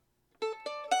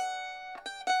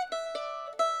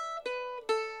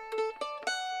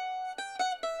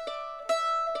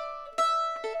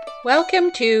Welcome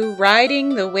to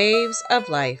Riding the Waves of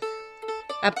Life,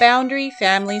 a Boundary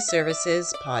Family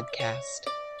Services podcast.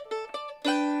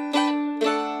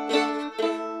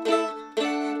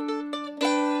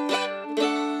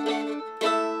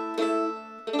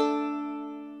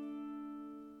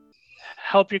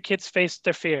 Help your kids face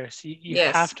their fears. You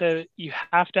Yes.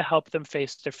 have to help them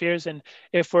face their fears. And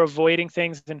if we're avoiding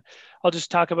things, then I'll just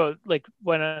talk about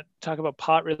talk about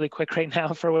pot really quick right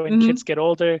now for when kids get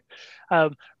older.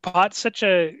 Pot's such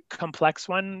a complex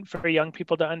one for young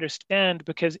people to understand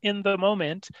because in the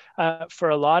moment, for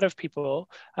a lot of people,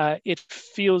 it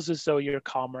feels as though you're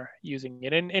calmer using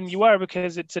it, and you are,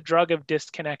 because it's a drug of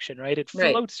disconnection, right? It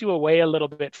Right. floats you away a little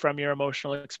bit from your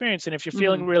emotional experience, and if you're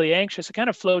feeling really anxious, it kind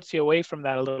of floats you away from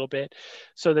that a little bit,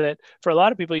 so that for a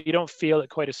lot of people you don't feel it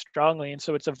quite as strongly, and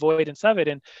so it's avoidance of it.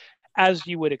 And as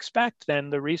you would expect, then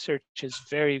the research is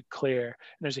very clear,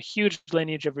 and there's a huge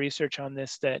lineage of research on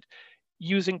this, that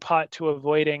using pot to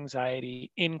avoid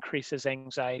anxiety increases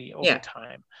anxiety over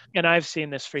time. And I've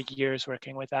seen this for years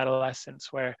working with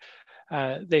adolescents, where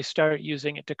they start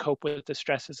using it to cope with the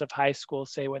stresses of high school,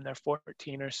 say when they're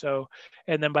 14 or so.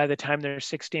 And then by the time they're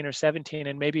 16 or 17,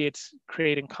 and maybe it's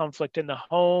creating conflict in the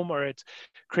home, or it's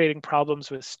creating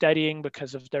problems with studying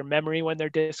because of their memory when they're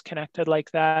disconnected like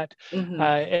that.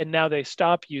 And now they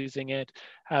stop using it.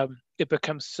 It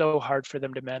becomes so hard for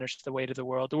them to manage the weight of the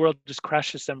world. The world just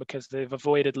crushes them because they've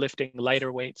avoided lifting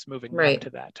lighter weights moving up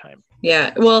to that time.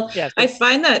 Yeah. Well, So I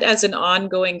find that as an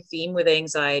ongoing theme with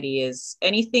anxiety is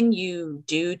anything you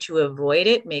do to avoid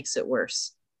it makes it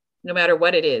worse, no matter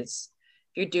what it is.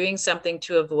 If you're doing something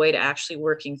to avoid actually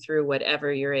working through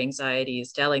whatever your anxiety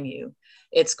is telling you,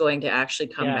 it's going to actually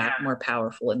come back more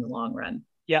powerful in the long run.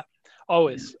 Yeah.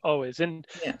 Always. And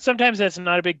sometimes that's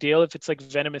not a big deal if it's like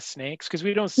venomous snakes, because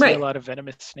we don't see a lot of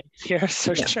venomous snakes here.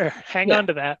 So sure, hang on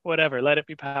to that, whatever, let it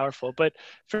be powerful. But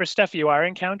for stuff you are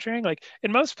encountering, like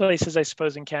in most places, I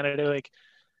suppose in Canada, like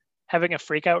having a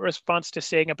freak out response to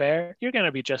seeing a bear, you're going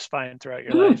to be just fine throughout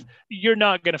your life. You're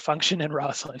not going to function in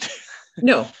Rossland.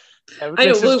 No. I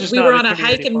know we were on a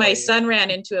hike and my son ran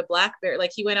into a black bear.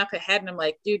 Like he went up ahead and I'm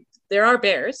like, dude, there are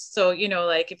bears. So,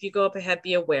 like if you go up ahead,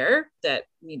 be aware that,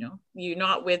 you're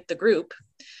not with the group.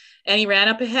 And he ran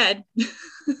up ahead.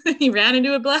 He ran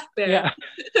into a black bear.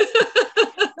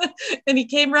 And he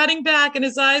came running back and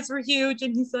his eyes were huge.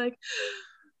 And he's like,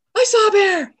 I saw a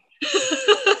bear.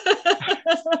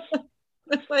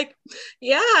 Like,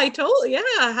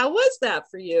 how was that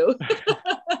for you?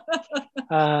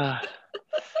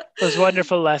 Those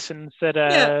wonderful lessons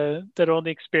that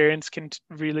only experience can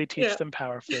really teach them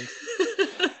powerfully.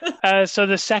 So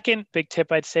the second big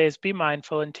tip I'd say is be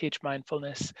mindful and teach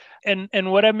mindfulness.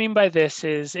 And what I mean by this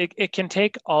is it can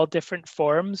take all different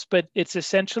forms, but it's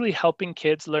essentially helping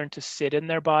kids learn to sit in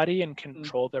their body and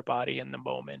control their body in the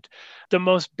moment. The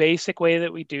most basic way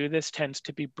that we do this tends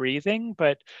to be breathing,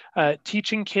 but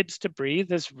teaching kids to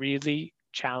breathe is really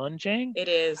challenging. It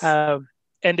is.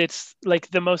 And it's like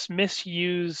the most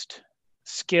misused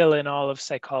skill in all of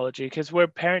psychology, because where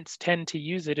parents tend to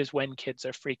use it is when kids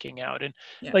are freaking out. And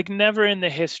like never in the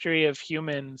history of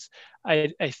humans,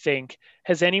 I think,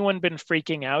 has anyone been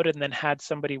freaking out and then had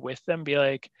somebody with them be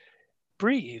like,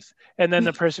 breathe. And then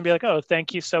the person be like, oh,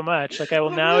 thank you so much. Like I will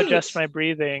now adjust my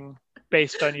breathing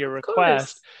based on your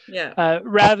request.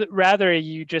 Rather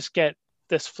you just get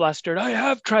this flustered, I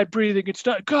have tried breathing, it's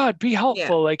not, God, be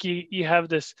helpful. Like you have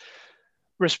this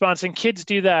response, and kids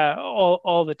do that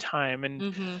all the time.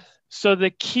 And so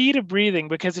the key to breathing,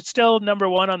 because it's still number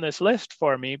one on this list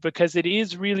for me, because it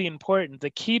is really important, the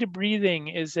key to breathing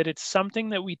is that it's something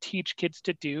that we teach kids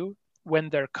to do when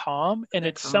they're calm, and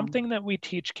it's something that we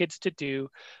teach kids to do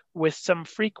with some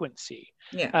frequency.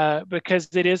 Because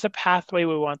it is a pathway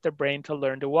we want their brain to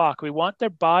learn to walk. We want their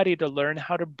body to learn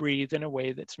how to breathe in a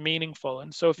way that's meaningful.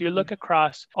 And so if you look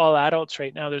across all adults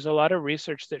right now, there's a lot of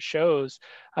research that shows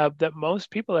that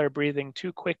most people are breathing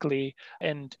too quickly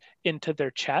and into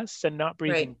their chests and not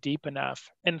breathing deep enough.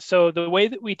 And so the way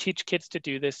that we teach kids to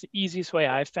do this, the easiest way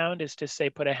I've found is to say,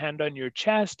 put a hand on your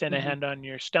chest and a hand on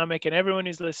your stomach. And everyone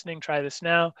who's listening, try this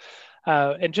now.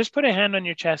 And just put a hand on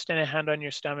your chest and a hand on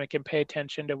your stomach and pay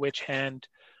attention to which hand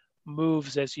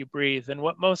moves as you breathe. And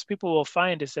what most people will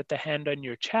find is that the hand on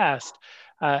your chest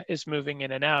is moving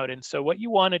in and out. And so what you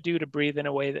want to do to breathe in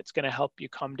a way that's going to help you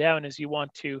calm down is you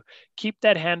want to keep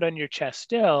that hand on your chest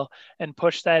still and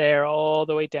push that air all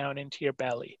the way down into your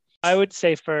belly. I would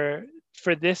say for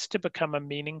this to become a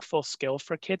meaningful skill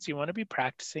for kids, you want to be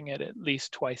practicing it at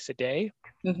least twice a day.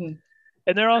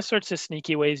 And there are all sorts of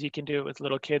sneaky ways you can do it with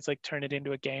little kids, like turn it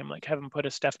into a game, like have them put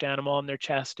a stuffed animal on their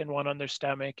chest and one on their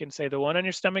stomach and say the one on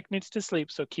your stomach needs to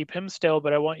sleep. So keep him still,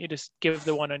 but I want you to give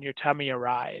the one on your tummy a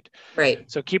ride. Right.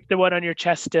 So keep the one on your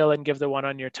chest still and give the one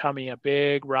on your tummy a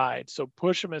big ride. So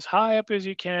push them as high up as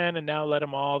you can and now let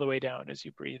them all the way down as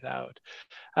you breathe out.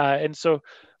 And so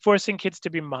forcing kids to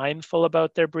be mindful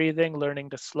about their breathing,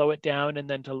 learning to slow it down, and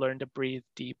then to learn to breathe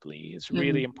deeply is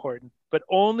really important, but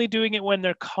only doing it when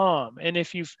they're calm. And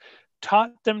if you've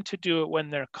taught them to do it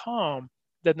when they're calm,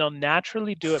 then they'll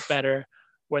naturally do it better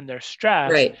when they're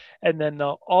stressed. Right. And then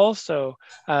they'll also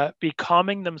be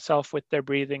calming themselves with their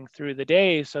breathing through the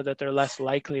day so that they're less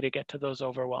likely to get to those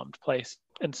overwhelmed places.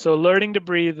 And so learning to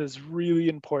breathe is really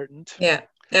important. Yeah.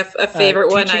 A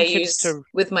favorite one I use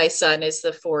with my son is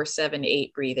the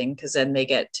 4-7-8 breathing, because then they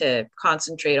get to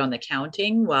concentrate on the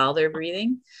counting while they're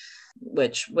breathing,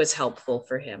 which was helpful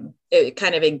for him. It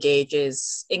kind of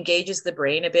engages the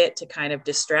brain a bit to kind of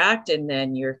distract, and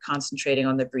then you're concentrating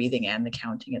on the breathing and the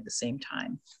counting at the same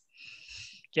time.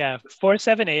 Yeah,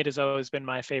 4-7-8 has always been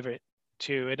my favorite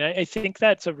too. And I think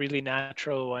that's a really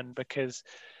natural one because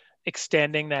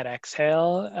extending that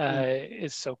exhale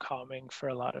is so calming for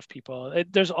a lot of people.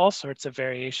 There's all sorts of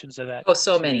variations of that. Oh,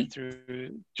 so many.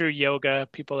 Through yoga,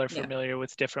 people are familiar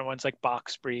with different ones like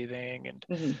box breathing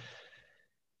and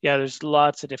yeah, there's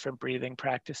lots of different breathing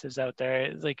practices out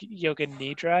there. Like yoga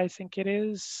nidra, I think it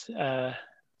is.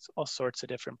 All sorts of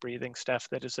different breathing stuff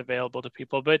that is available to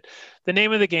people. But the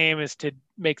name of the game is to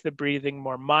make the breathing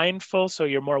more mindful, so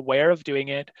you're more aware of doing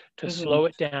it, to slow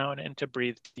it down, and to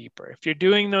breathe deeper. If you're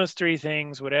doing those three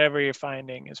things, whatever you're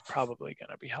finding is probably going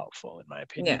to be helpful, in my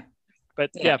opinion.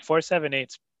 But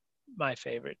 4-7-8's my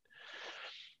favorite.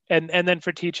 And then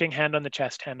for teaching, hand on the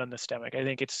chest, hand on the stomach. I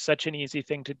think it's such an easy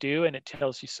thing to do, and it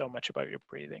tells you so much about your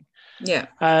breathing. Yeah.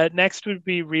 Next would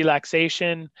be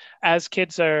relaxation. As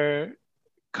kids are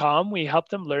calm, we help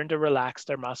them learn to relax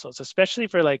their muscles, especially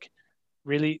for like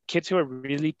really kids who are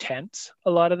really tense a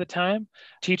lot of the time,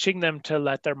 teaching them to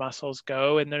let their muscles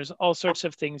go. And there's all sorts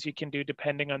of things you can do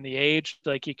depending on the age.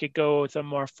 Like you could go with a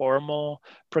more formal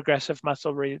progressive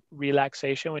muscle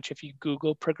relaxation, which if you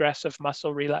Google progressive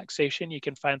muscle relaxation, you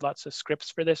can find lots of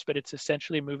scripts for this, but it's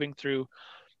essentially moving through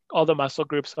all the muscle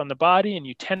groups on the body and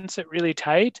you tense it really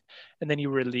tight and then you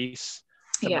release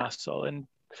the muscle. And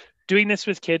doing this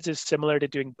with kids is similar to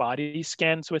doing body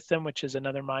scans with them, which is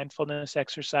another mindfulness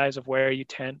exercise of where you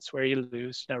tense, where you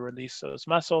loose, now release those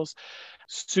muscles.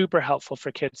 Super helpful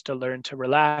for kids to learn to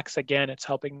relax. Again, it's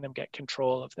helping them get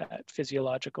control of that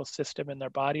physiological system in their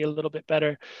body a little bit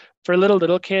better. For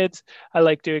little kids, I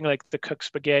like doing like the cooked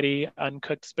spaghetti,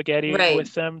 uncooked spaghetti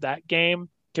with them. That game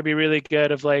can be really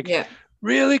good of like,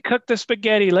 really cook the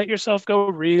spaghetti, let yourself go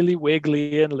really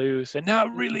wiggly and loose and now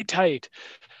really tight.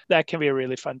 That can be a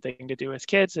really fun thing to do with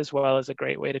kids, as well as a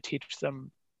great way to teach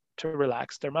them to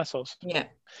relax their muscles. Yeah.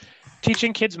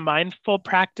 Teaching kids mindful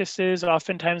practices.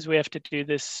 Oftentimes we have to do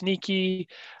this sneaky.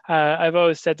 I've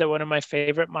always said that one of my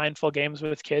favorite mindful games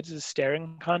with kids is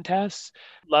staring contests.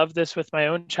 Love this with my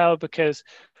own child because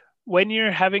when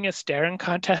you're having a staring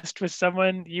contest with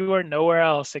someone, you are nowhere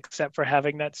else except for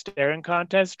having that staring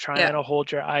contest, trying to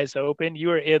hold your eyes open.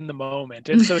 You are in the moment.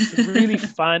 And so it's a really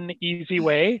fun, easy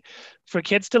way for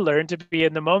kids to learn to be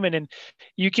in the moment. And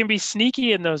you can be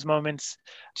sneaky in those moments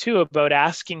too about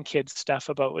asking kids stuff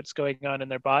about what's going on in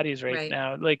their bodies right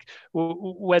now. Like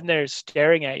when they're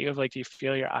staring at you, like, do you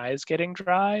feel your eyes getting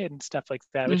dry and stuff like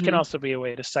that, which can also be a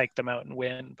way to psych them out and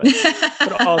win,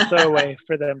 but also a way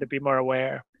for them to be more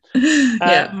aware.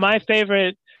 My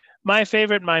favorite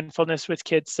mindfulness with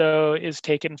kids is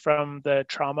taken from the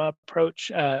trauma approach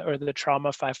or the trauma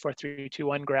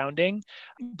 5-4-3-2-1 grounding.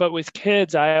 But with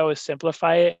kids, I always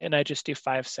simplify it and I just do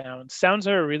 5 sounds. Sounds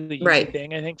are a really easy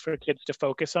thing, I think, for kids to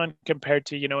focus on compared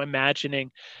to,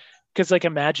 imagining. Because like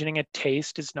imagining a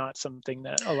taste is not something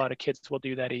that a lot of kids will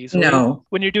do that easily. No.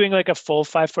 When you're doing like a full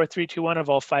 5-4-3-2-1 of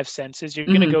all 5 senses, you're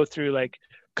going to go through like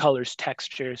colors,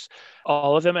 textures,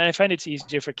 all of them. And I find it's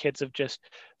easier for kids of just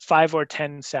 5 or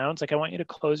 10 sounds. Like I want you to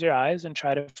close your eyes and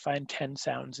try to find 10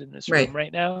 sounds in this room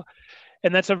right now.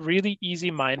 And that's a really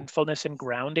easy mindfulness and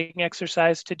grounding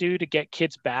exercise to do to get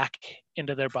kids back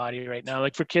into their body right now.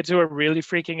 Like for kids who are really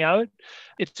freaking out,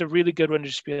 it's a really good one to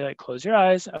just be like, close your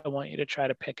eyes. I want you to try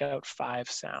to pick out 5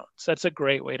 sounds. That's a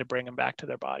great way to bring them back to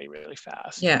their body really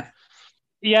fast. Yeah.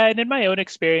 Yeah, and in my own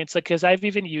experience, like, because I've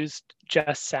even used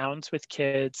just sounds with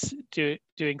kids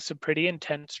doing some pretty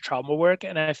intense trauma work,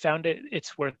 and I found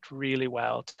it's worked really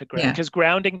well to ground, because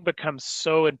grounding becomes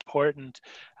so important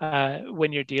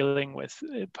when you're dealing with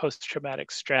post-traumatic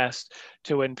stress,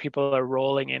 to when people are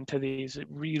rolling into these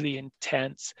really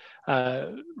intense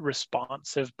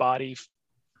responsive body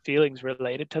feelings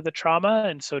related to the trauma,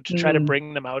 and so to try to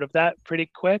bring them out of that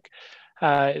pretty quick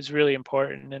is really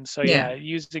important. And so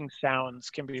using sounds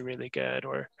can be really good,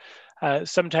 or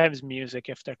sometimes music,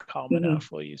 if they're calm enough.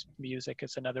 We'll use music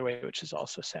as another way, which is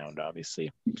also sound, obviously.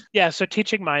 Yeah, so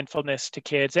teaching mindfulness to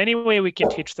kids, any way we can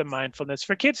teach them mindfulness.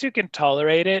 For kids who can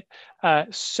tolerate it,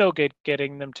 so good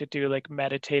getting them to do like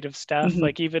meditative stuff,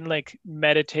 like even like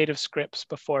meditative scripts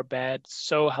before bed,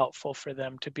 so helpful for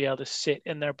them to be able to sit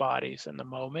in their bodies in the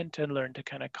moment and learn to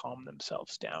kind of calm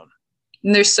themselves down.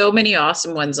 And there's so many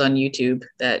awesome ones on YouTube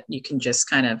that you can just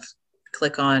kind of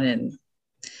click on, and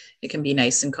it can be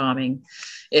nice and calming.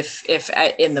 If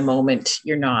in the moment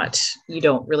you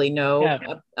don't really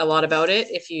know a lot about it.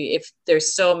 If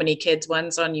there's so many kids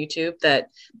ones on YouTube that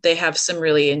they have some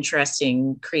really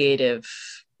interesting creative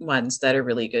ones that are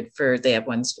really good they have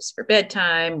ones just for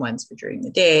bedtime, ones for during the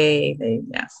day.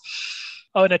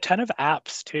 Oh, and a ton of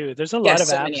apps too. There's a lot of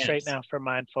apps right now for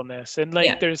mindfulness, and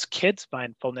like there's kids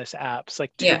mindfulness apps,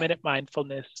 like 2-minute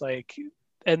mindfulness, like,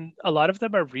 and a lot of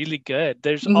them are really good.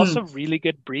 There's also really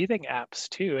good breathing apps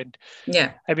too. And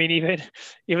I mean,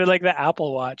 even like the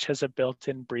Apple Watch has a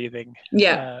built-in breathing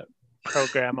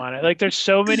program on it. Like there's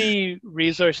so many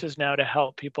resources now to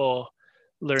help people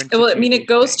learn to it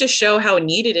goes to show how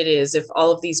needed it is if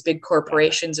all of these big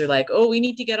corporations are like, oh, we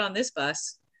need to get on this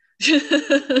bus.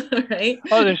 Right?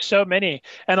 Oh, there's so many,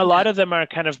 and a lot of them are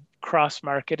kind of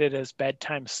cross-marketed as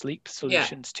bedtime sleep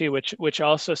solutions too, which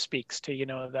also speaks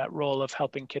to that role of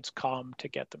helping kids calm to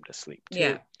get them to sleep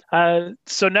too.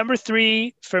 So number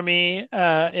 3 for me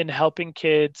in helping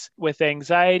kids with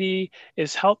anxiety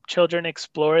is help children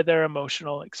explore their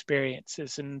emotional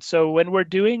experiences. And so when we're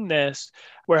doing this,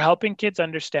 we're helping kids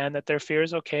understand that their fear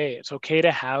is okay. It's okay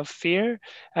to have fear,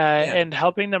 and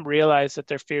helping them realize that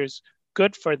their fears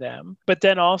good for them, but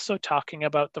then also talking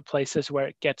about the places where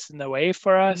it gets in the way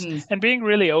for us, and being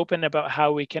really open about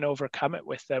how we can overcome it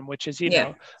with them, which is,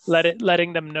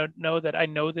 letting them know that I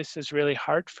know this is really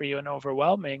hard for you and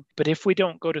overwhelming, but if we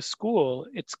don't go to school,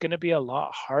 it's going to be a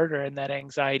lot harder, and that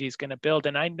anxiety is going to build.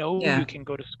 And I know you can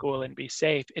go to school and be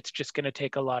safe. It's just going to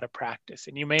take a lot of practice,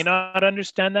 and you may not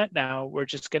understand that now. We're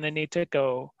just going to need to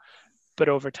go, but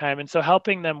over time. And so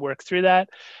helping them work through that.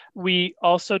 We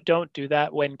also don't do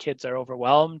that when kids are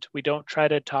overwhelmed. We don't try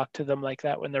to talk to them like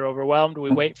that when they're overwhelmed. We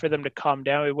wait for them to calm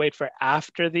down. We wait for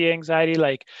after the anxiety,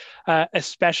 like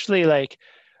especially like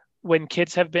when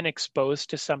kids have been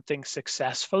exposed to something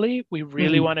successfully, we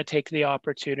really want to take the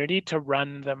opportunity to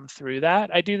run them through that.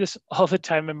 I do this all the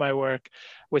time in my work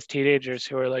with teenagers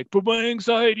who are like, but my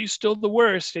anxiety is still the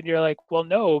worst. And you're like, well,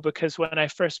 no, because when I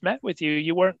first met with you,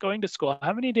 you weren't going to school.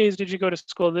 How many days did you go to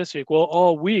school this week? Well,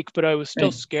 all week, but I was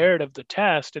still scared of the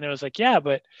test. And it was like, yeah,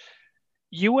 but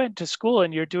you went to school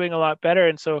and you're doing a lot better.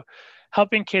 And so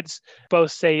helping kids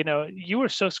both say, you were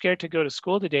so scared to go to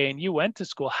school today and you went to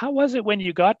school. How was it when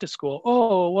you got to school?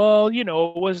 Oh, well,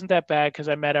 it wasn't that bad because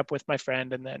I met up with my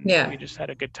friend and then we just had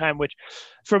a good time, which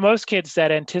for most kids, that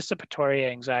anticipatory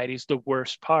anxiety is the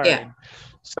worst part. And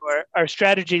so our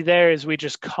strategy there is we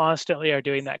just constantly are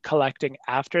doing that collecting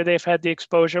after they've had the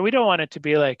exposure. We don't want it to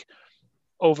be like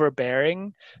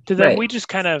overbearing to them. We just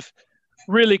kind of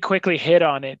really quickly hit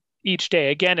on it each day.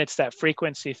 Again, it's that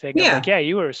frequency thing of like,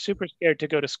 you were super scared to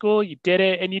go to school, you did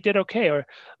it and you did okay. Or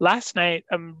last night,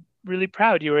 I'm really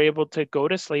proud you were able to go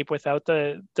to sleep without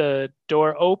the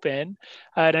door open.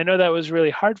 And I know that was really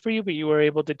hard for you, but you were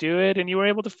able to do it and you were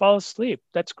able to fall asleep.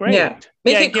 That's great.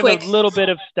 Make it give quick. A little bit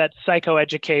of that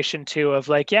psychoeducation too of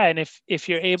like, and if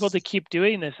you're able to keep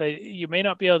doing this, you may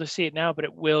not be able to see it now, but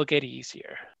it will get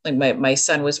easier. Like my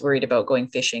son was worried about going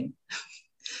fishing.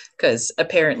 Because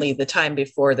apparently the time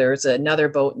before there was another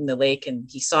boat in the lake and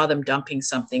he saw them dumping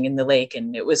something in the lake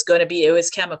and it was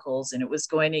chemicals and it was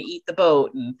going to eat the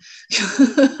boat. And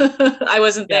I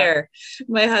wasn't there.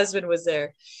 My husband was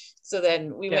there. So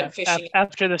then we went fishing.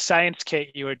 After the science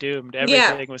kit, you were doomed.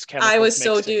 Everything was chemicals. I was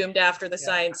so doomed after the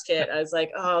science kit. I was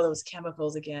like, oh, those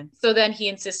chemicals again. So then he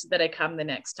insisted that I come the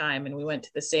next time and we went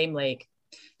to the same lake.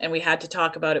 And we had to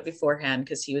talk about it beforehand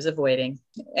because he was avoiding.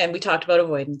 And we talked about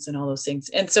avoidance and all those things.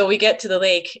 And so we get to the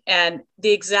lake and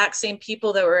the exact same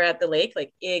people that were at the lake,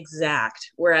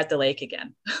 were at the lake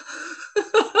again.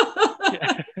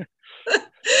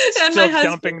 And still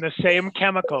dumping the same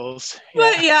chemicals.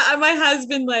 But my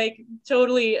husband, like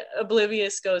totally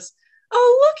oblivious, goes,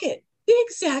 oh, look it, the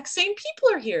exact same people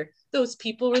are here. Those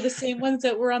people were the same ones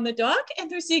that were on the dock, and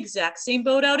there's the exact same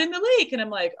boat out in the lake. And I'm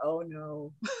like, oh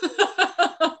no.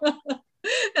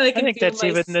 And I I can think feel that's my,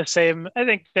 even the same. I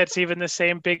think that's even the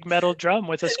same big metal drum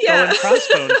with a skull yeah. and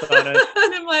crossbones on it,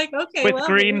 And I'm like, okay, with well,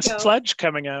 here green we go. sludge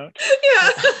coming out.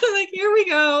 Yeah. Like, here we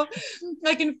go.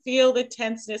 I can feel the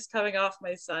tenseness coming off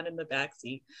my son in the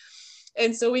backseat.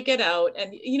 And so we get out,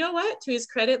 and you know what? To his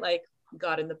credit, like,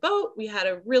 got in the boat. We had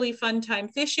a really fun time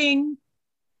fishing.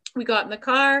 We got in the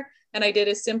car, and I did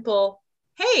a simple,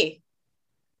 hey,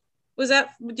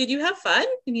 did you have fun?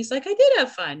 And he's like, I did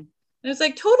have fun. And it was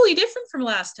like totally different from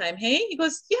last time. Hey, he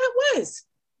goes, yeah, it was.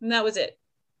 And that was it.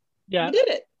 Yeah. We did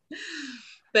it.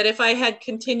 But if I had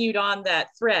continued on that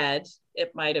thread,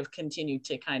 it might have continued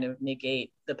to kind of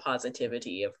negate the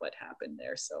positivity of what happened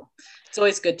there. So it's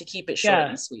always good to keep it short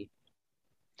and sweet.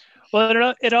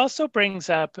 Well, it also brings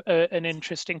up an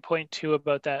interesting point too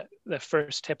about the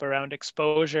first tip around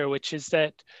exposure, which is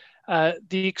that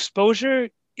the exposure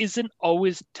isn't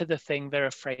always to the thing they're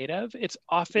afraid of. It's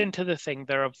often to the thing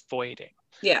they're avoiding.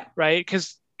 Yeah. Right?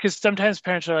 Because sometimes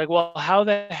parents are like, well, how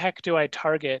the heck do I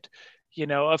target,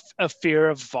 a fear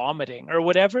of vomiting or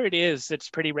whatever it is that's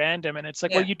pretty random? And it's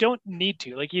like, well, you don't need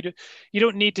to. Like, you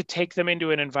don't need to take them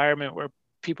into an environment where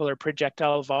people are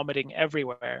projectile vomiting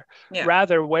everywhere.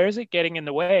 Rather, where is it getting in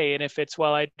the way? And if it's,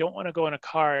 well, I don't want to go in a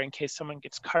car in case someone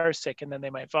gets car sick and then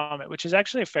they might vomit, which is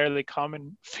actually a fairly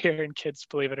common fear in kids,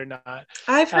 believe it or not.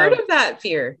 I've heard of that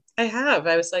fear. I have.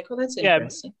 I was like, well, that's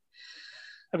interesting.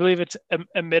 I believe it's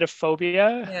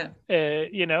emetophobia.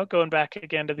 Going back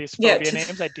again to these phobia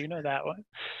names, I do know that one.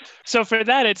 So for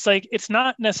that, it's like, it's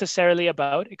not necessarily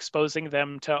about exposing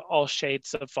them to all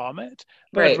shades of vomit,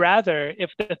 but rather,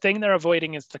 if the thing they're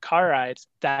avoiding is the car rides,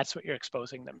 that's what you're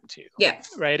exposing them to. Yeah.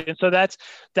 Right. And so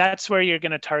that's where you're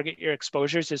going to target your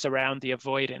exposures, is around the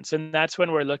avoidance. And that's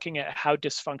when we're looking at how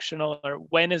dysfunctional, or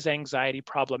when is anxiety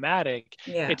problematic.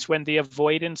 It's when the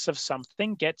avoidance of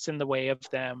something gets in the way of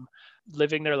them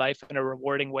living their life in a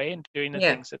rewarding way and doing the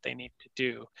things that they need to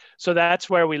do. So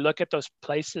that's where we look at those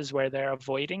places where they're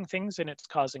avoiding things and it's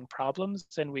causing problems,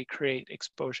 and we create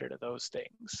exposure to those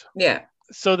things. Yeah.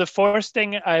 So the fourth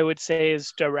thing I would say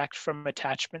is direct from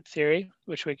attachment theory,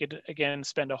 which we could, again,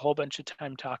 spend a whole bunch of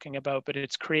time talking about, but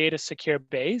it's create a secure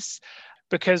base.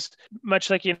 Because much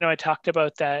like, I talked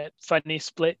about that funny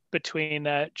split between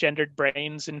gendered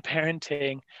brains and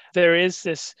parenting, there is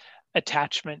this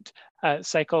attachment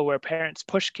cycle where parents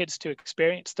push kids to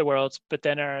experience the world, but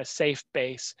then are a safe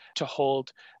base to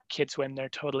hold kids when they're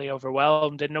totally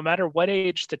overwhelmed. And no matter what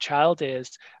age the child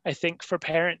is, I think for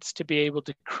parents to be able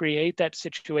to create that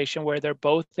situation where they're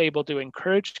both able to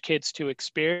encourage kids to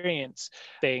experience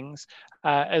things,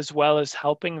 as well as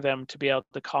helping them to be able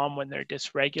to calm when they're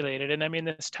dysregulated. And I mean,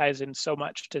 this ties in so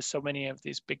much to so many of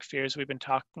these big fears we've been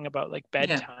talking about, like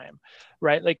bedtime,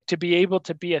 right? Like, to be able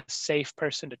to be a safe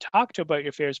person to talk to about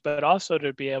your fears, but also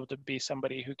to be able to be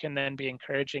somebody who can then be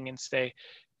encouraging and say,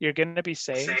 you're going to be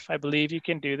safe. I believe you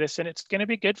can do this, and it's going to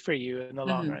be good for you in the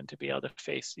long run to be able to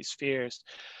face these fears.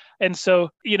 And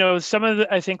so, some of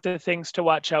I think the things to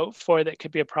watch out for that could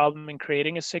be a problem in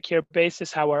creating a secure base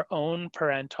is how our own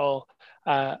parental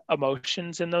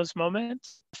emotions in those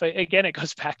moments. Again, it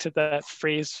goes back to the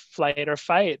freeze, flight, or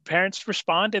fight. Parents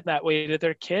respond in that way to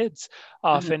their kids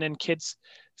often, and kids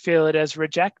feel it as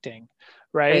rejecting,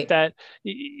 right? That,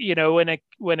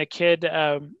 when a kid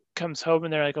comes home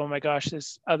and they're like, oh my gosh,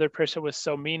 this other person was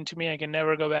so mean to me, I can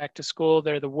never go back to school,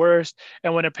 they're the worst.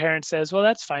 And when a parent says, well,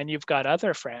 that's fine, you've got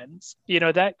other friends,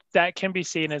 that can be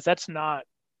seen as, that's not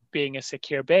being a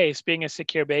secure base. Being a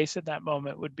secure base in that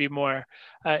moment would be more,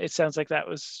 it sounds like that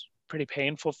was pretty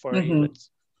painful for you. Let's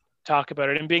talk about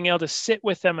it. And being able to sit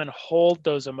with them and hold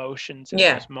those emotions in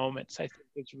those moments, I think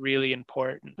is really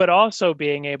important. But also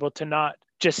being able to not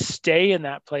just stay in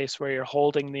that place where you're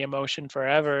holding the emotion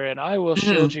forever and I will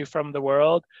shield you from the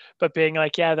world, but being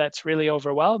like, yeah, that's really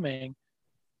overwhelming,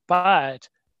 but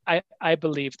I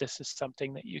believe this is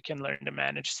something that you can learn to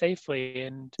manage safely,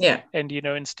 and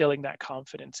instilling that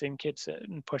confidence in kids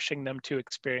and pushing them to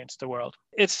experience the world.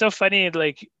 It's so funny,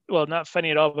 like, well, not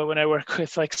funny at all, but when I work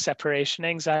with like separation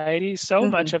anxiety, so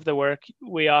much of the work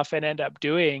we often end up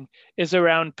doing is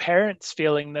around parents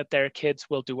feeling that their kids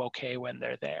will do okay when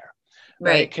they're there.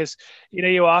 Right. Because,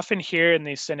 you often hear in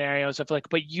these scenarios of like,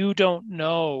 but you don't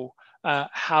know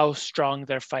how strong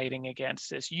they're fighting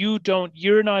against this.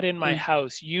 You're not in my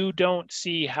house. You don't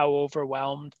see how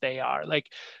overwhelmed they are. Like,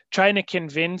 trying to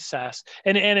convince us.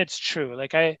 And it's true.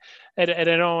 Like, I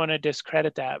don't want to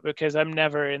discredit that, because I'm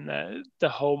never in the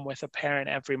home with a parent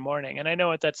every morning. And I know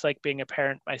what that's like being a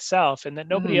parent myself, and that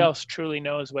nobody else truly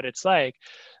knows what it's like.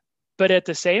 But at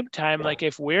the same time, like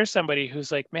if we're somebody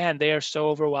who's like, man, they are so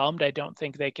overwhelmed, I don't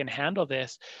think they can handle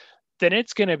this, then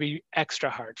it's going to be extra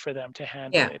hard for them to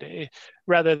handle it,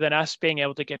 rather than us being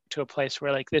able to get to a place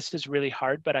where like, this is really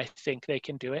hard, but I think they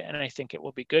can do it. And I think it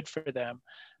will be good for them.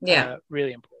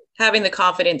 Really important. Having the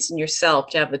confidence in yourself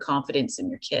to have the confidence in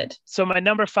your kid. So my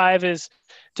number 5 is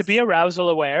to be arousal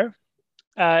aware.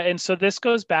 And so this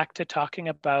goes back to talking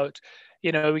about,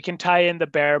 we can tie in the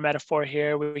bear metaphor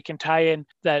here. We can tie in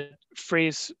that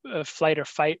freeze, flight or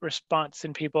fight response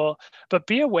in people, but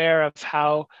be aware of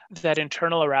how that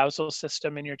internal arousal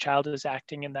system in your child is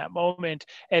acting in that moment,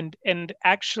 and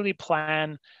actually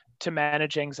plan to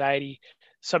manage anxiety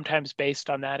sometimes based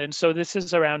on that. And so this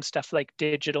is around stuff like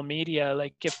digital media.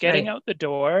 Like if getting out the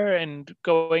door and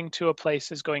going to a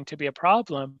place is going to be a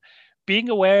problem, being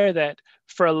aware that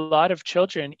for a lot of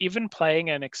children, even playing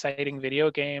an exciting video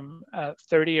game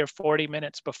 30 or 40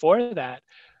 minutes before that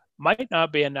might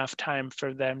not be enough time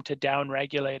for them to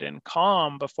downregulate and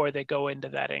calm before they go into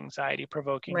that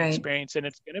anxiety-provoking experience, and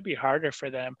it's going to be harder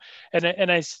for them. And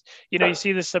I, you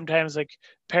see this sometimes, like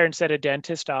parents at a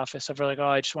dentist office of like, oh,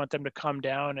 I just want them to calm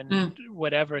down and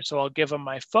whatever, so I'll give them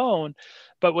my phone.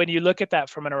 But when you look at that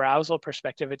from an arousal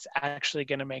perspective, it's actually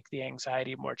going to make the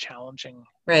anxiety more challenging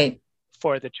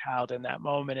for the child in that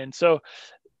moment. And so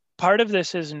part of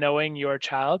this is knowing your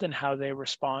child and how they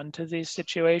respond to these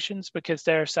situations, because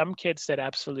there are some kids that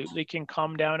absolutely can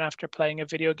calm down after playing a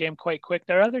video game quite quick.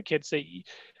 There are other kids that,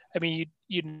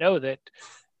 you know that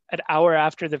an hour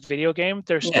after the video game,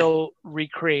 they're still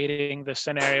recreating the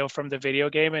scenario from the video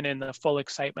game and in the full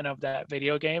excitement of that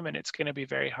video game. And it's going to be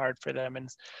very hard for them. And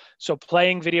so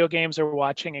playing video games or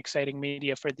watching exciting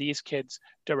media for these kids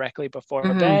directly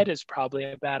before bed is probably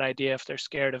a bad idea if they're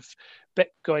scared of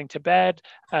going to bed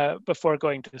before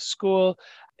going to school.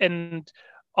 And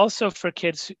also for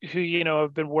kids who,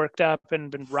 have been worked up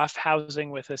and been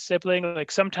roughhousing with a sibling,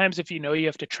 like sometimes if you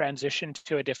have to transition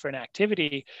to a different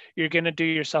activity, you're going to do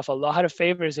yourself a lot of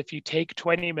favors if you take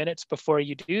 20 minutes before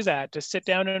you do that to sit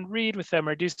down and read with them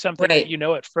or do something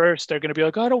that at first they're going to be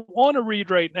like, I don't want to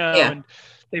read right now. And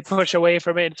they push away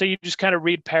from it. And so you just kind of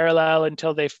read parallel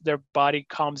until their body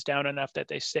calms down enough that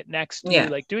they sit next to you,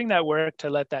 like doing that work to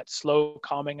let that slow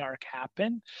calming arc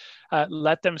happen.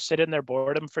 Let them sit in their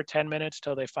boredom for 10 minutes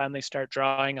till they finally start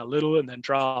drawing a little and then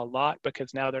draw a lot,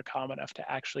 because now they're calm enough to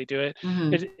actually do it.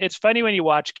 It's funny when you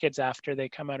watch kids after they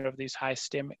come out of these high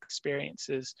stim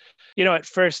experiences, at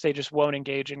first they just won't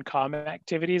engage in calm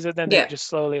activities, and then they're just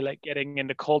slowly like getting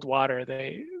into cold water.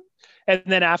 And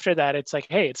then after that, it's like,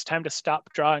 hey, it's time to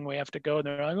stop drawing. We have to go. And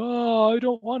they're like, oh, I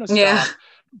don't want to stop.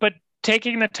 But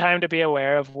taking the time to be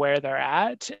aware of where they're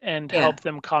at and help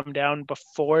them calm down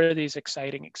before these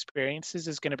exciting experiences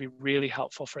is going to be really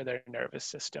helpful for their nervous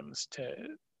systems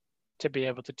to be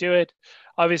able to do it.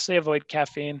 Obviously, avoid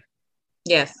caffeine.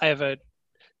 Yes. I have a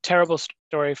terrible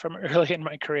story from early in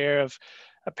my career of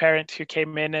a parent who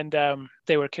came in and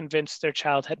they were convinced their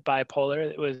child had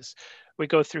bipolar. We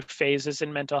go through phases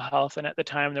in mental health. And at the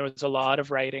time there was a lot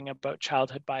of writing about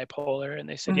childhood bipolar. And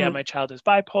they said, yeah, my child is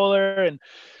bipolar. And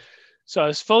so I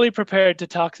was fully prepared to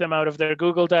talk them out of their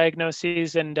Google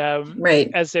diagnoses. And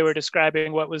as they were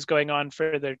describing what was going on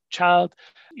for their child,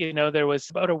 there was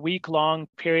about a week-long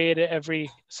period every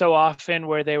so often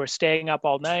where they were staying up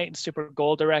all night and super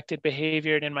goal-directed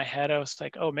behavior. And in my head, I was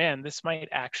like, oh man, this might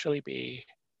actually be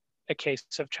a case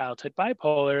of childhood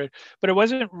bipolar, but it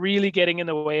wasn't really getting in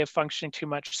the way of functioning too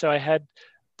much. So I had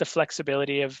the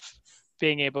flexibility of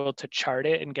being able to chart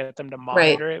it and get them to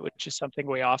monitor it, which is something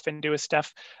we often do with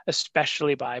stuff,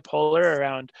 especially bipolar,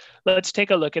 around let's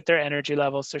take a look at their energy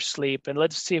levels, their sleep, and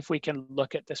let's see if we can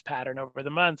look at this pattern over the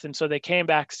month. And so they came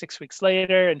back 6 weeks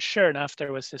later, and sure enough,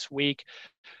 there was this week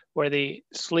where the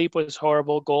sleep was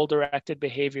horrible, goal-directed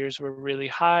behaviors were really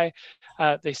high.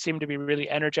 They seemed to be really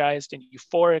energized and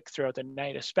euphoric throughout the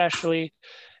night, especially.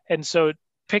 And so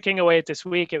picking away at this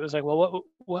week, it was like, well,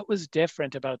 what was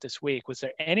different about this week? Was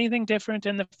there anything different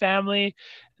in the family?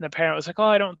 And the parent was like, oh,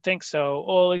 I don't think so.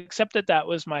 Well, except that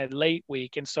was my late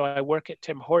week. And so I work at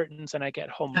Tim Hortons and I get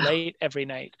home late every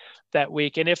night that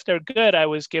week. And if they're good, I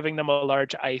was giving them a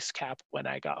large ice cap when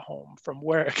I got home from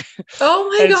work. Oh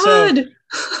my God.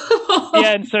 So,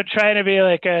 and so trying to be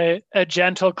like a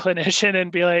gentle clinician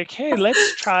and be like, hey,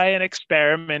 let's try an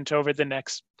experiment over the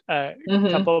next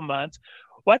couple of months.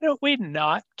 Why don't we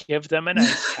not give them an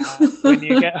ice cap when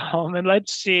you get home, and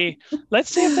let's see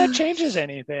if that changes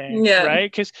anything,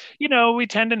 right? Because, we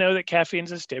tend to know that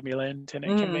caffeine's a stimulant and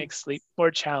it can make sleep more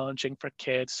challenging for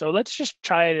kids. So let's just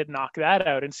try to knock that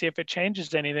out and see if it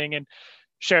changes anything. And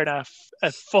sure enough,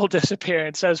 a full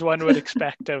disappearance, as one would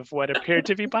expect of what appeared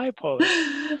to be bipolar.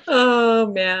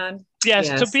 Oh man.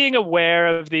 Yes. So being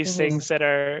aware of these things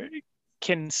that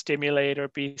can stimulate or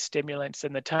be stimulants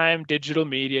in the time, digital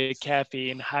media,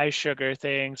 caffeine, high sugar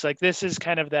things, like this is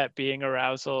kind of that being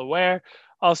arousal aware.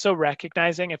 Also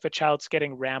recognizing if a child's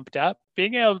getting ramped up,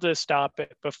 being able to stop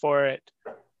it before it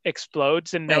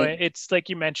explodes, and knowing it's like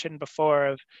you mentioned before,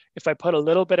 of if I put a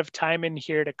little bit of time in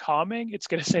here to calming, it's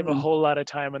going to save a whole lot of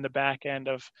time on the back end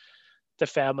of the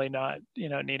family not,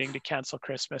 needing to cancel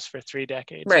Christmas for 3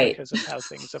 decades because of how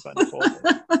things have unfolded.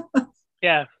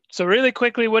 Yeah. So really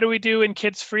quickly, what do we do when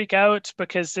kids freak out?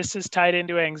 Because this is tied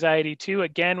into anxiety too.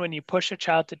 Again, when you push a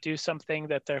child to do something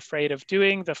that they're afraid of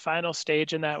doing, the final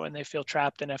stage in that, when they feel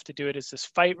trapped and have to do it, is this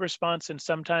fight response. And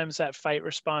sometimes that fight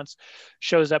response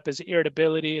shows up as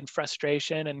irritability and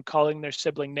frustration and calling their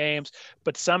sibling names.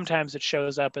 But sometimes it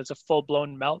shows up as a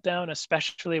full-blown meltdown,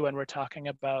 especially when we're talking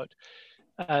about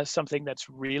something that's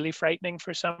really frightening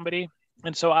for somebody.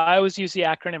 And so I always use the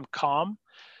acronym CALM.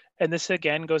 And this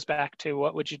again goes back to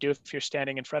what would you do if you're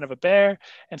standing in front of a bear?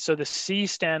 And so the C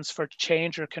stands for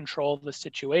change or control the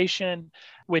situation,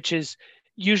 which is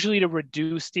usually to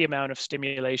reduce the amount of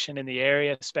stimulation in the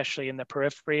area, especially in the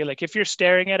periphery. Like if you're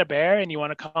staring at a bear and you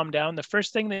want to calm down, the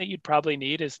first thing that you'd probably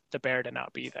need is the bear to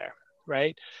not be there,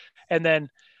 right? And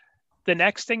then the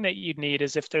next thing that you'd need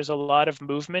is if there's a lot of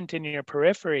movement in your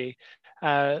periphery,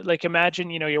 like imagine,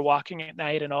 you're walking at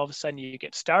night and all of a sudden you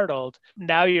get startled.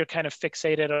 Now you're kind of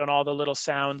fixated on all the little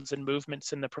sounds and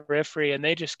movements in the periphery, and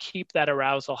they just keep that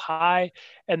arousal high.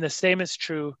 And the same is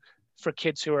true for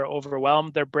kids who are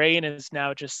overwhelmed. Their brain is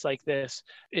now just like this.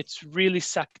 It's really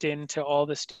sucked into all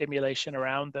the stimulation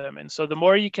around them. And so the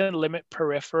more you can limit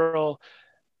peripheral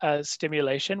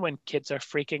stimulation when kids are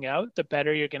freaking out, the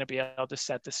better you're going to be able to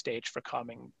set the stage for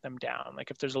calming them down. Like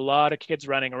if there's a lot of kids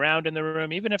running around in the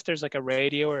room, even if there's like a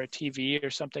radio or a TV or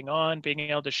something on, being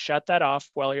able to shut that off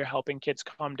while you're helping kids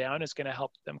calm down is going to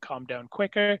help them calm down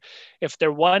quicker. If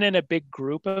they're one in a big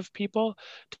group of people,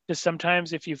 because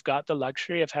sometimes if you've got the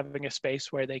luxury of having a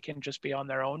space where they can just be on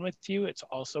their own with you, it's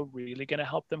also really going to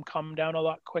help them calm down a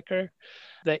lot quicker.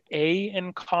 The A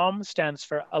in calm stands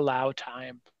for allow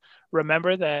time.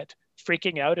 Remember that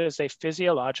freaking out is a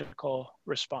physiological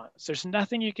response. There's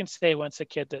nothing you can say once a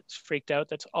kid that's freaked out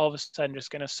that's all of a sudden just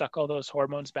going to suck all those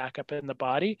hormones back up in the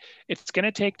body. It's going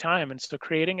to take time. And so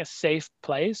creating a safe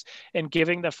place and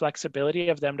giving the flexibility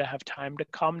of them to have time to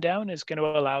calm down is going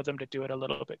to allow them to do it a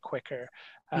little bit quicker,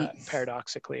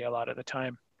 paradoxically, a lot of the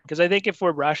time. Because I think if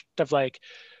we're rushed of like,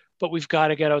 but we've got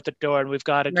to get out the door and we've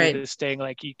got to do this thing,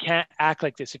 like you can't act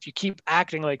like this if you keep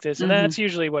acting like this. And that's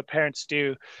usually what parents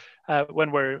do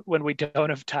when we don't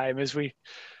have time, is we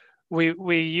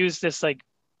use this like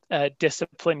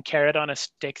discipline carrot on a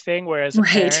stick thing, whereas a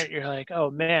parent, you're like,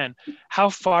 oh man, how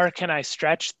far can I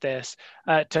stretch this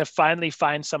to finally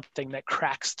find something that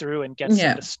cracks through and gets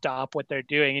them to stop what they're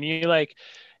doing. And you like,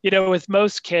 with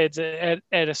most kids at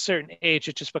a certain age,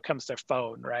 it just becomes their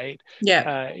phone, right?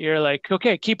 You're like,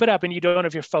 okay, keep it up, and you don't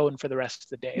have your phone for the rest of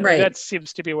the day. Like, that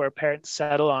seems to be where parents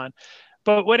settle on.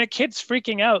 But when a kid's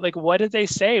freaking out, like, what do they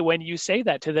say when you say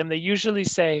that to them? They usually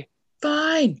say,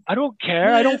 fine, I don't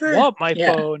care. Whatever. I don't want my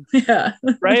phone.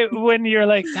 Right? When you're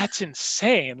like, that's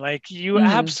insane. Like, you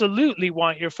absolutely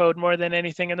want your phone more than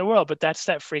anything in the world, but that's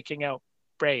that freaking out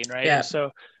brain, right? So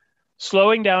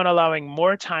slowing down, allowing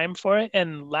more time for it,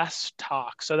 and less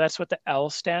talk. So that's what the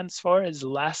L stands for, is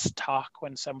less talk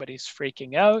when somebody's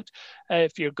freaking out.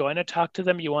 If you're going to talk to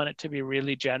them, you want it to be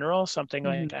really general, something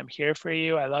like, I'm here for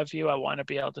you, I love you, I want to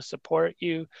be able to support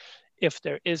you. If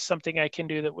there is something I can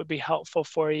do that would be helpful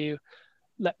for you,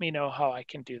 let me know how I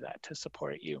can do that to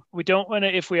support you. We don't want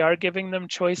to, if we are giving them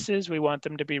choices, we want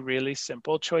them to be really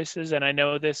simple choices. And I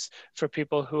know this for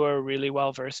people who are really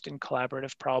well versed in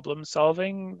collaborative problem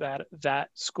solving, that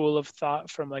school of thought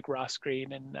from like Ross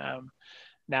Greene, and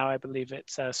now I believe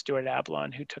it's Stuart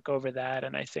Ablon who took over that.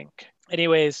 And I think,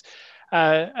 anyways,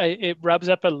 it rubs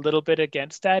up a little bit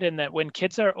against that, in that when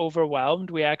kids are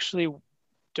overwhelmed, we actually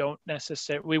don't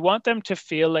necessarily, we want them to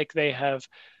feel like they have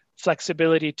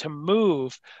flexibility to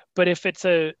move, but if it's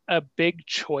a big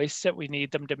choice that we need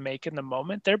them to make in the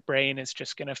moment, their brain is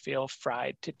just going to feel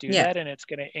fried to do that, and it's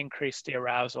going to increase the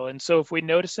arousal. And so if we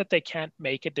notice that they can't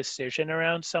make a decision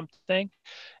around something,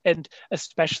 and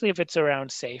especially if it's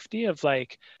around safety, of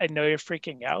like, I know you're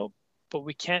freaking out, but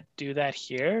we can't do that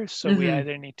here, so we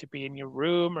either need to be in your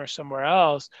room or somewhere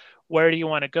else, where do you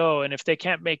want to go? And if they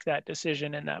can't make that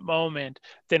decision in that moment,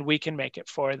 then we can make it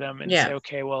for them and say,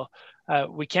 okay, well,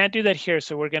 we can't do that here,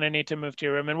 so we're going to need to move to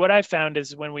your room. And what I found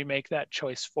is when we make that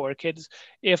choice for kids,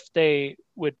 if they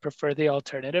would prefer the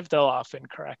alternative, they'll often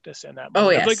correct us in that moment. Oh,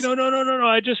 yes. I'm like, no,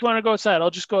 I just want to go outside. I'll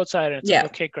just go outside. And it's like,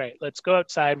 okay, great. Let's go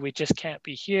outside. We just can't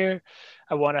be here.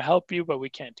 I want to help you, but we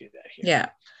can't do that here. Yeah.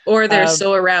 Or they're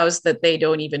so aroused that they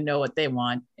don't even know what they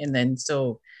want. And then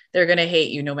so they're going to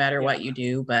hate you no matter what you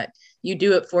do, but you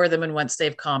do it for them. And once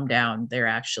they've calmed down, they're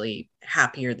actually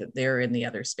happier that they're in the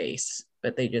other space,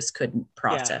 but they just couldn't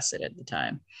process it at the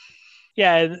time.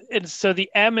 Yeah, and so the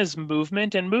M is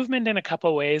movement, and movement in a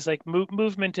couple ways, like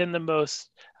movement in the most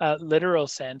literal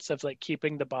sense of like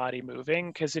keeping the body moving.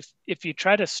 Because if you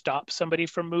try to stop somebody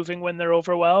from moving when they're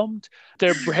overwhelmed,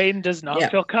 their brain does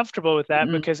not feel comfortable with that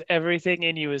because everything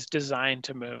in you is designed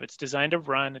to move. It's designed to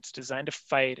run. It's designed to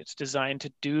fight. It's designed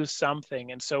to do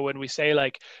something. And so when we say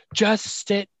like, just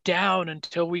sit down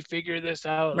until we figure this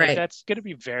out, like that's going to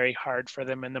be very hard for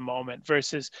them in the moment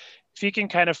versus if you can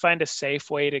kind of find a safe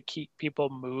way to keep people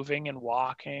moving and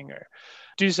walking or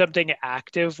do something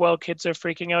active while kids are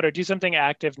freaking out or do something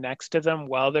active next to them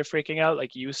while they're freaking out,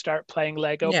 like you start playing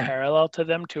Lego parallel to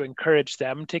them to encourage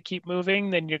them to keep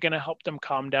moving, then you're going to help them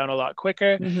calm down a lot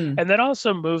quicker. And then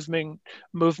also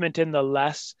movement in the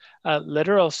less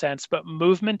literal sense, but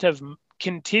movement of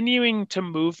continuing to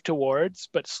move towards,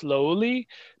 but slowly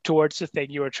towards the thing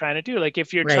you were trying to do. Like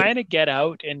if you're trying to get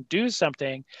out and do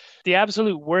something, the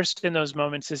absolute worst in those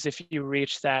moments is if you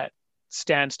reach that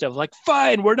standstill, like,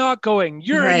 fine, we're not going,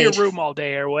 you're in your room all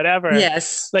day or whatever.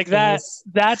 Like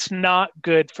that's not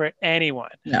good for anyone.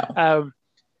 No.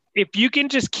 If you can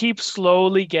just keep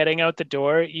slowly getting out the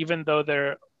door, even though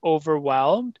they're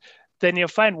overwhelmed, then you'll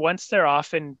find once they're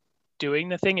off and doing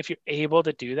the thing, if you're able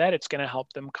to do that, it's going to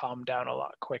help them calm down a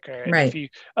lot quicker. And if you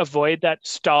avoid that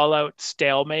stall out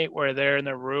stalemate where they're in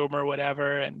the room or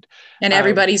whatever, and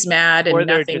everybody's mad and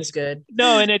nothing's good.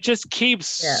 No, and it just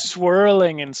keeps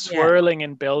swirling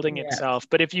and building itself.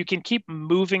 But if you can keep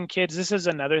moving kids, this is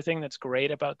another thing that's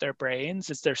great about their brains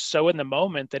is they're so in the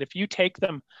moment that if you take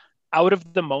them out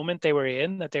of the moment they were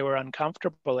in, that they were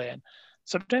uncomfortable in,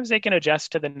 sometimes they can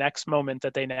adjust to the next moment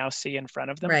that they now see in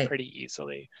front of them pretty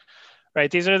easily. Right.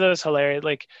 These are those hilarious,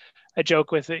 like I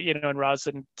joke with, and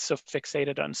Rosalind so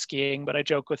fixated on skiing, but I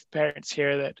joke with parents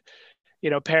here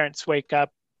that, parents wake up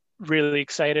really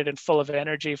excited and full of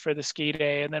energy for the ski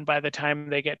day. And then by the time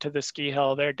they get to the ski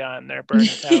hill, they're done. They're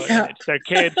burnt out. And it's their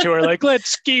kids who are like, let's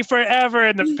ski forever.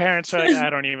 And the parents are like, I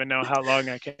don't even know how long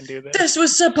I can do this. This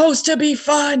was supposed to be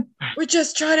fun. We're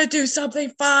just trying to do something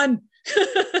fun.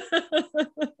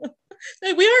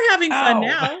 We are having fun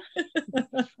now.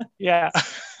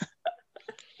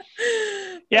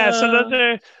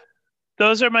 So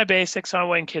those are my basics on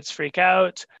when kids freak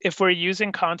out. If we're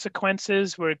using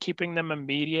consequences, we're keeping them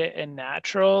immediate and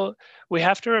natural. We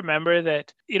have to remember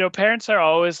that, parents are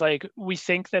always like, we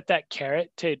think that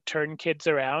carrot to turn kids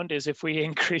around is if we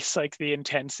increase like the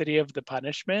intensity of the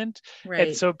punishment.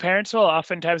 And so parents will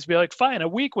oftentimes be like, fine, a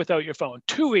week without your phone,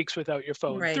 2 weeks without your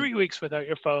phone, 3 weeks without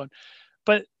your phone.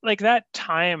 But like that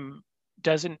time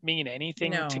doesn't mean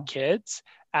anything to kids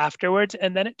afterwards,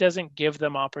 and then it doesn't give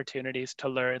them opportunities to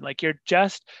learn. Like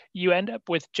you end up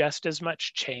with just as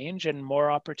much change and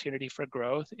more opportunity for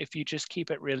growth if you just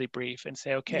keep it really brief and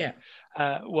say, okay,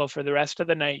 well, for the rest of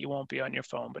the night you won't be on your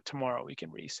phone, but tomorrow we can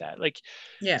reset.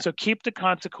 So keep the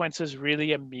consequences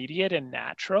really immediate and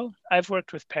natural. I've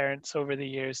worked with parents over the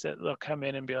years that they'll come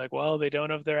in and be like, well, they don't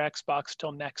have their Xbox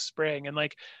till next spring, and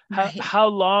like how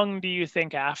long do you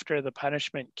think after the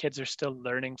punishment kids are still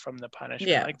learning from the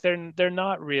punishment? Like they're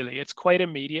not really. It's quite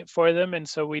immediate for them. And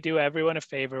so we do everyone a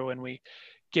favor when we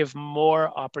give more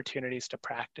opportunities to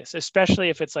practice, especially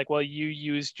if it's like, well, you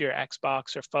used your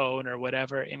Xbox or phone or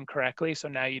whatever incorrectly, so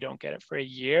now you don't get it for a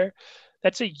year.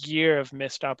 That's a year of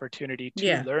missed opportunity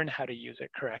to learn how to use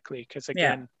it correctly. Because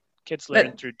again, kids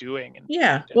learn through doing. And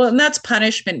practice. Well, and that's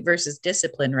punishment versus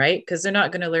discipline, right? Because they're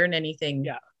not going to learn anything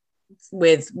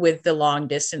with the long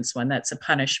distance one. That's a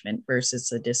punishment versus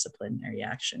a disciplinary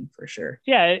action for sure.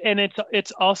 And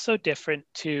it's also different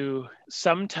to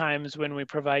sometimes when we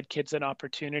provide kids an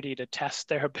opportunity to test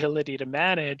their ability to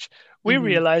manage, we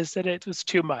realize that it was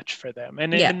too much for them.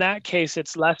 And in that case,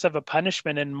 it's less of a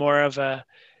punishment and more of a,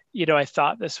 I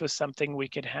thought this was something we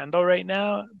could handle right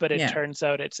now, but it turns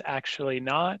out it's actually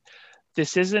not.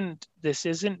 This isn't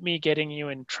me getting you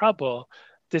in trouble.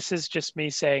 This is just me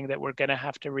saying that we're going to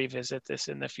have to revisit this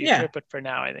in the future. But for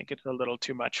now, I think it's a little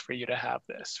too much for you to have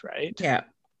this, right?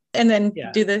 and then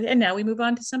and now we move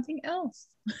on to something else.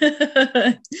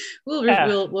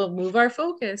 We'll move our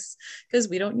focus because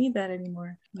we don't need that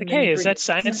anymore. Like, hey, is that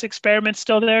science experiment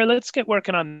still there? Let's get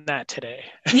working on that today.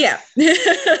 Yeah.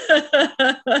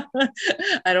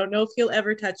 I don't know if he'll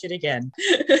ever touch it again.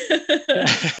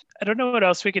 I don't know what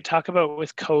else we could talk about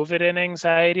with COVID and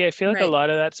anxiety. I feel like a lot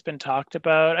of that's been talked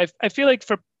about. I feel like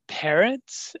for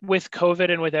parents, with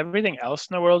COVID and with everything else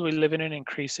in the world, we live in an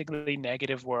increasingly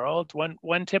negative world.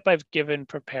 One tip I've given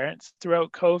for parents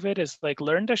throughout COVID is like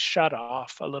learn to shut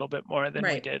off a little bit more than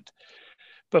we did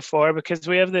before, because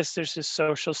we have there's this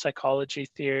social psychology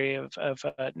theory of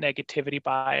negativity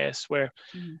bias where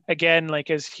again, like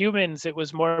as humans, it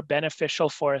was more beneficial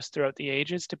for us throughout the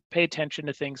ages to pay attention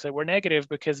to things that were negative,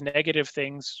 because negative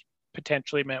things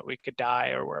potentially meant we could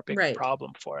die or were a big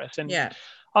problem for us. And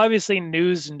obviously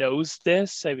news knows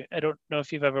this. I don't know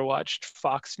if you've ever watched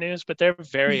Fox News, but they're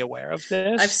very aware of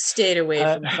this. I've stayed away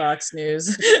from Fox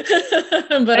News,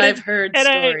 but I've heard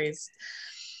stories.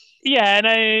 And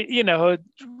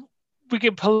we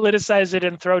can politicize it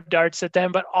and throw darts at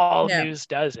them, but all news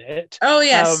does it. Oh,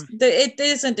 yes. It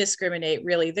doesn't discriminate,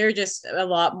 really. They're just a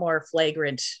lot more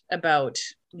flagrant about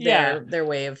their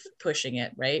way of pushing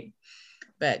it, right?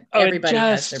 But everybody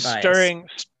has their bias.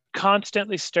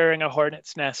 Constantly stirring a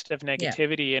hornet's nest of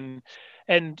negativity.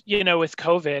 And with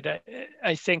COVID,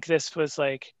 I think this was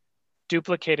like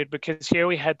duplicated, because here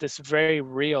we had this very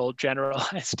real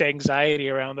generalized anxiety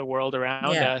around the world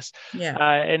around us.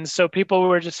 And so people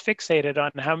were just fixated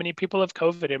on how many people have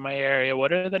COVID in my area.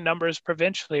 What are the numbers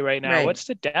provincially right now? What's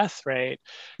the death rate?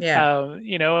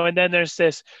 And then there's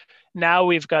this, now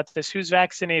we've got this, who's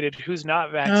vaccinated, who's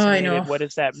not vaccinated, what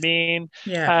does that mean?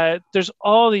 There's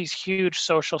all these huge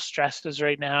social stresses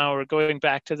right now. We're going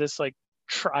back to this like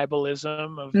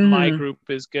tribalism of my group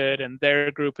is good and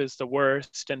their group is the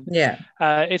worst, and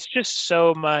it's just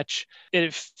so much,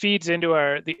 it feeds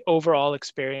into the overall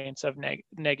experience of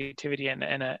negativity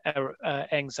and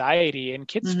anxiety, and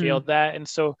kids feel that. And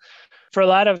so for a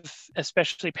lot of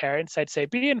especially parents, I'd say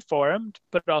be informed,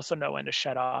 but also know when to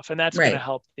shut off. And that's going to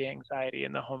help the anxiety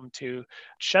in the home too.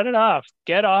 Shut it off.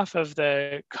 Get off of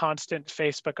the constant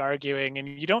Facebook arguing.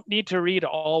 And you don't need to read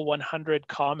all 100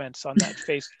 comments on that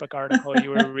Facebook article you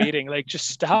were reading. Like, just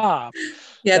stop.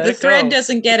 Yeah, the thread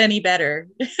doesn't get any better.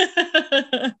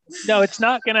 No, it's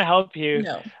not going to help you.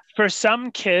 No. For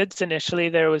some kids, initially,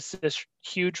 there was this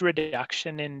huge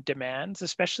reduction in demands,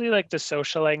 especially like the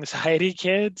social anxiety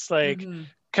kids. Like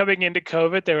coming into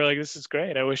COVID, they were like, this is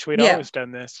great. I wish we'd always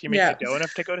done this. You mean you don't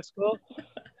have to go to school?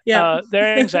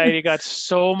 Their anxiety got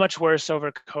so much worse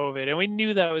over COVID. And we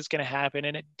knew that was going to happen.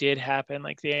 And it did happen.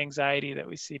 Like the anxiety that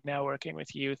we see now working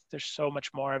with youth, there's so much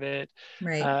more of it.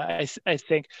 I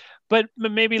think, but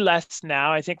maybe less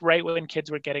now. I think right when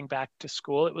kids were getting back to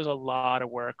school, it was a lot of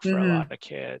work for a lot of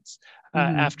kids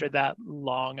after that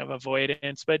long of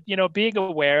avoidance. But, being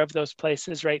aware of those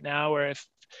places right now where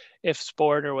if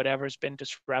sport or whatever has been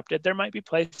disrupted, there might be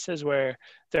places where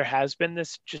there has been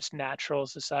this just natural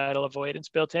societal avoidance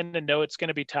built in, and know it's going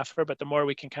to be tougher, but the more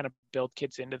we can kind of build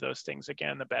kids into those things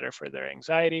again, the better for their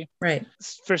anxiety. Right.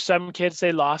 For some kids,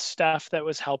 they lost stuff that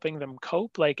was helping them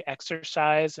cope, like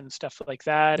exercise and stuff like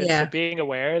that. And so being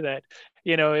aware that,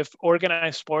 if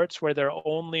organized sports were their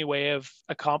only way of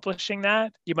accomplishing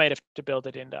that, you might have to build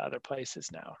it into other places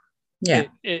now.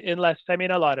 Unless,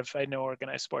 I know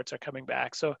organized sports are coming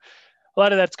back. So a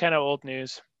lot of that's kind of old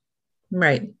news.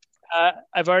 Right.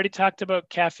 I've already talked about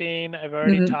caffeine. I've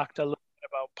already talked a little bit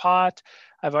about pot.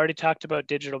 I've already talked about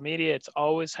digital media. It's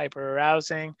always hyper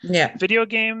arousing. Video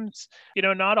games,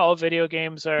 not all video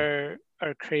games are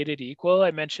created equal. I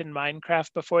mentioned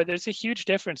Minecraft before. There's a huge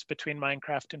difference between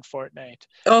Minecraft and Fortnite.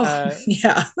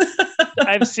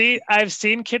 I've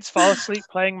seen kids fall asleep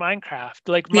playing Minecraft.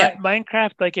 Like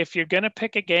Minecraft, like if you're gonna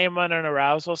pick a game on an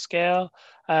arousal scale,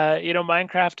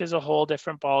 Minecraft is a whole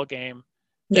different ball game.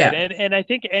 And I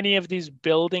think any of these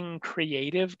building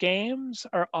creative games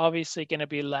are obviously going to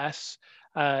be less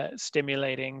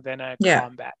stimulating than a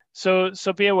combat. So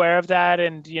be aware of that.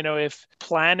 And, if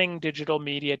planning digital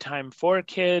media time for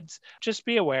kids, just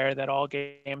be aware that all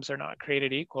games are not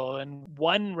created equal. And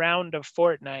one round of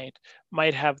Fortnite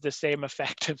might have the same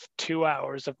effect of 2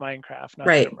 hours of Minecraft. Not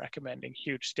that I'm recommending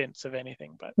huge stints of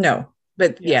anything, but no.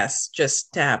 But yes,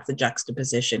 just to have the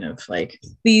juxtaposition of like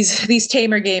these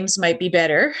tamer games might be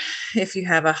better if you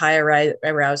have a high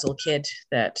arousal kid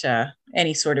that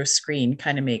any sort of screen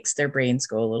kind of makes their brains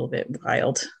go a little bit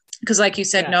wild. Because like you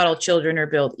said, not all children are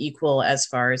built equal as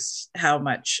far as how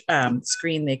much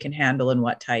screen they can handle and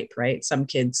what type, right? Some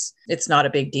kids, it's not a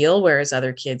big deal. Whereas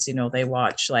other kids, they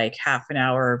watch like half an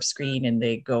hour of screen and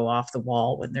they go off the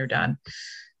wall when they're done.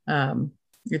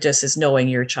 It just is knowing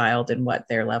your child and what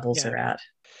their levels are at.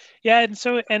 Yeah.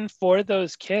 And for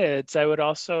those kids, I would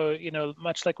also,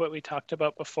 much like what we talked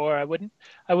about before, I wouldn't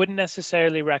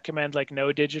necessarily recommend like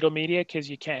no digital media because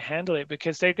you can't handle it,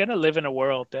 because they're going to live in a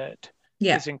world that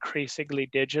is increasingly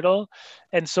digital.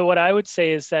 And so what I would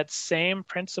say is that same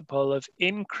principle of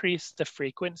increase the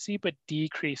frequency, but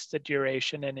decrease the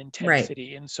duration and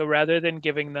intensity. Right. And so rather than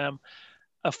giving them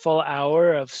a full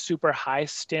hour of super high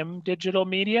stim digital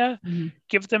media,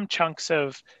 give them chunks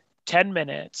of 10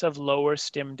 minutes of lower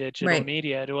stim digital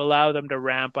media to allow them to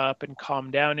ramp up and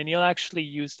calm down. And you'll actually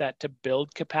use that to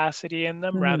build capacity in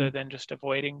them rather than just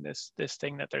avoiding this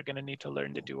thing that they're going to need to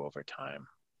learn to do over time.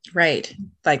 Right.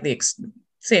 Like the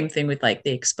same thing with like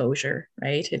the exposure,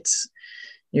 right?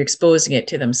 You're exposing it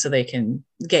to them so they can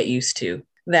get used to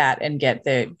that and get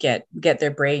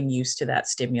their brain used to that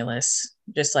stimulus.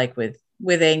 Just like with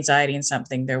anxiety and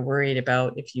something they're worried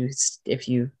about, if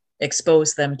you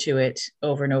expose them to it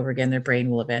over and over again, their brain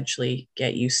will eventually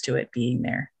get used to it being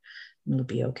there. It'll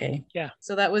be okay. Yeah.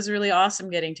 So that was really awesome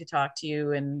getting to talk to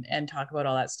you and talk about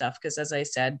all that stuff. Because as I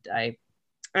said, I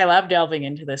love delving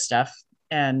into this stuff,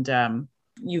 and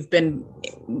you've been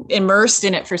immersed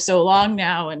in it for so long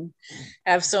now and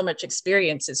have so much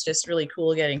experience. It's just really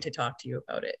cool getting to talk to you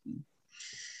about it.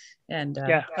 And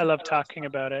I love talking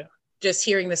about it. Just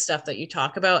hearing the stuff that you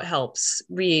talk about helps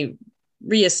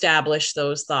reestablish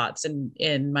those thoughts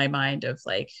in my mind of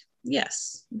like,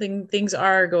 yes, things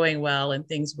are going well and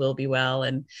things will be well.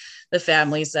 And the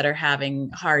families that are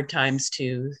having hard times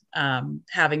too,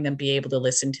 having them be able to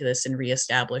listen to this and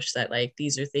reestablish that like,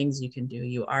 these are things you can do.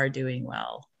 You are doing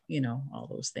well, all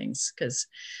those things. Because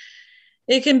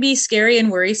it can be scary and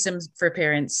worrisome for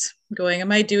parents going,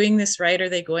 am I doing this right? Are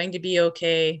they going to be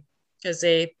okay? Because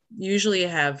they usually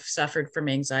have suffered from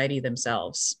anxiety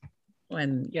themselves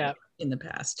in the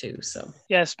past too. So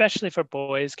especially for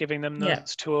boys, giving them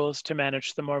those tools to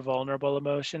manage the more vulnerable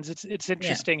emotions. It's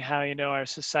interesting how our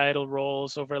societal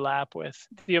roles overlap with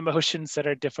the emotions that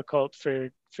are difficult for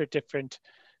different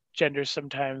genders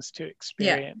sometimes to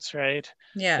experience, right?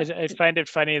 I find it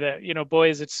funny that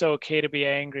boys, it's so okay to be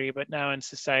angry, but now in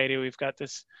society we've got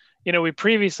this, we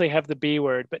previously have the B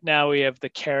word, but now we have the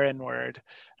Karen word.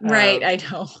 Right, I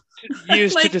know.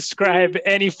 Used to describe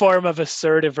any form of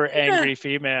assertive or angry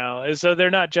female. And so they're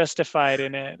not justified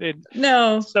in it.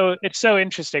 No. So it's so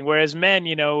interesting. Whereas men,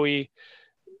 we,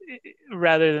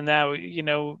 rather than that,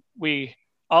 we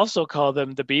also call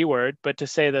them the B word, but to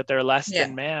say that they're less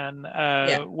than man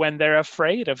when they're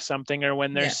afraid of something or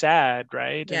when they're sad,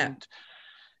 right? And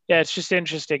it's just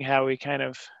interesting how we kind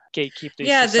of gatekeep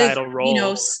these societal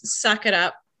roles. Suck it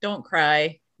up, don't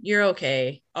cry, you're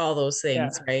okay, all those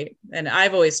things, right? And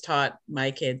I've always taught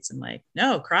my kids, I'm like,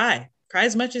 no, cry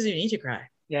as much as you need to cry.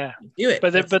 Do it.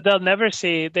 But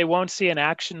they won't see an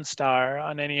action star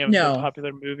on any of the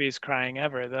popular movies crying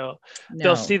ever.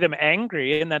 They'll see them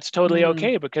angry, and that's totally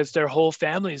okay, because their whole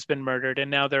family's been murdered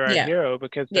and now they're our hero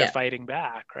because they're fighting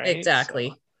back, right?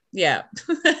 Exactly. So. Yeah,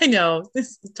 I know,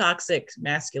 this toxic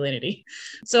masculinity.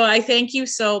 So I thank you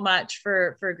so much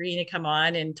for agreeing to come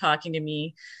on and talking to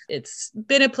me. It's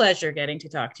been a pleasure getting to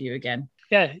talk to you again.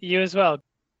 Yeah, you as well.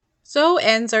 So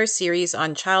ends our series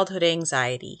on childhood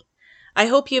anxiety. I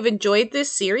hope you've enjoyed this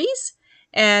series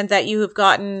and that you have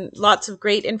gotten lots of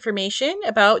great information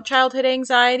about childhood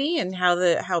anxiety and how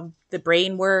the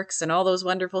brain works and all those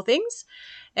wonderful things,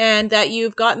 and that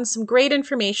you've gotten some great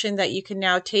information that you can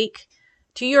now take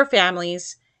to your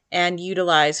families and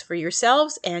utilize for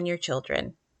yourselves and your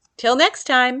children. Till next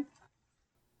time.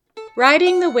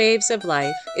 Riding the Waves of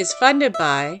Life is funded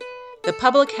by the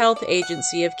Public Health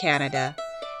Agency of Canada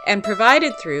and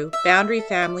provided through Boundary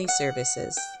Family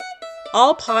Services.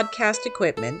 All podcast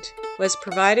equipment was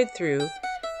provided through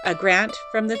a grant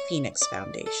from the Phoenix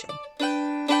Foundation.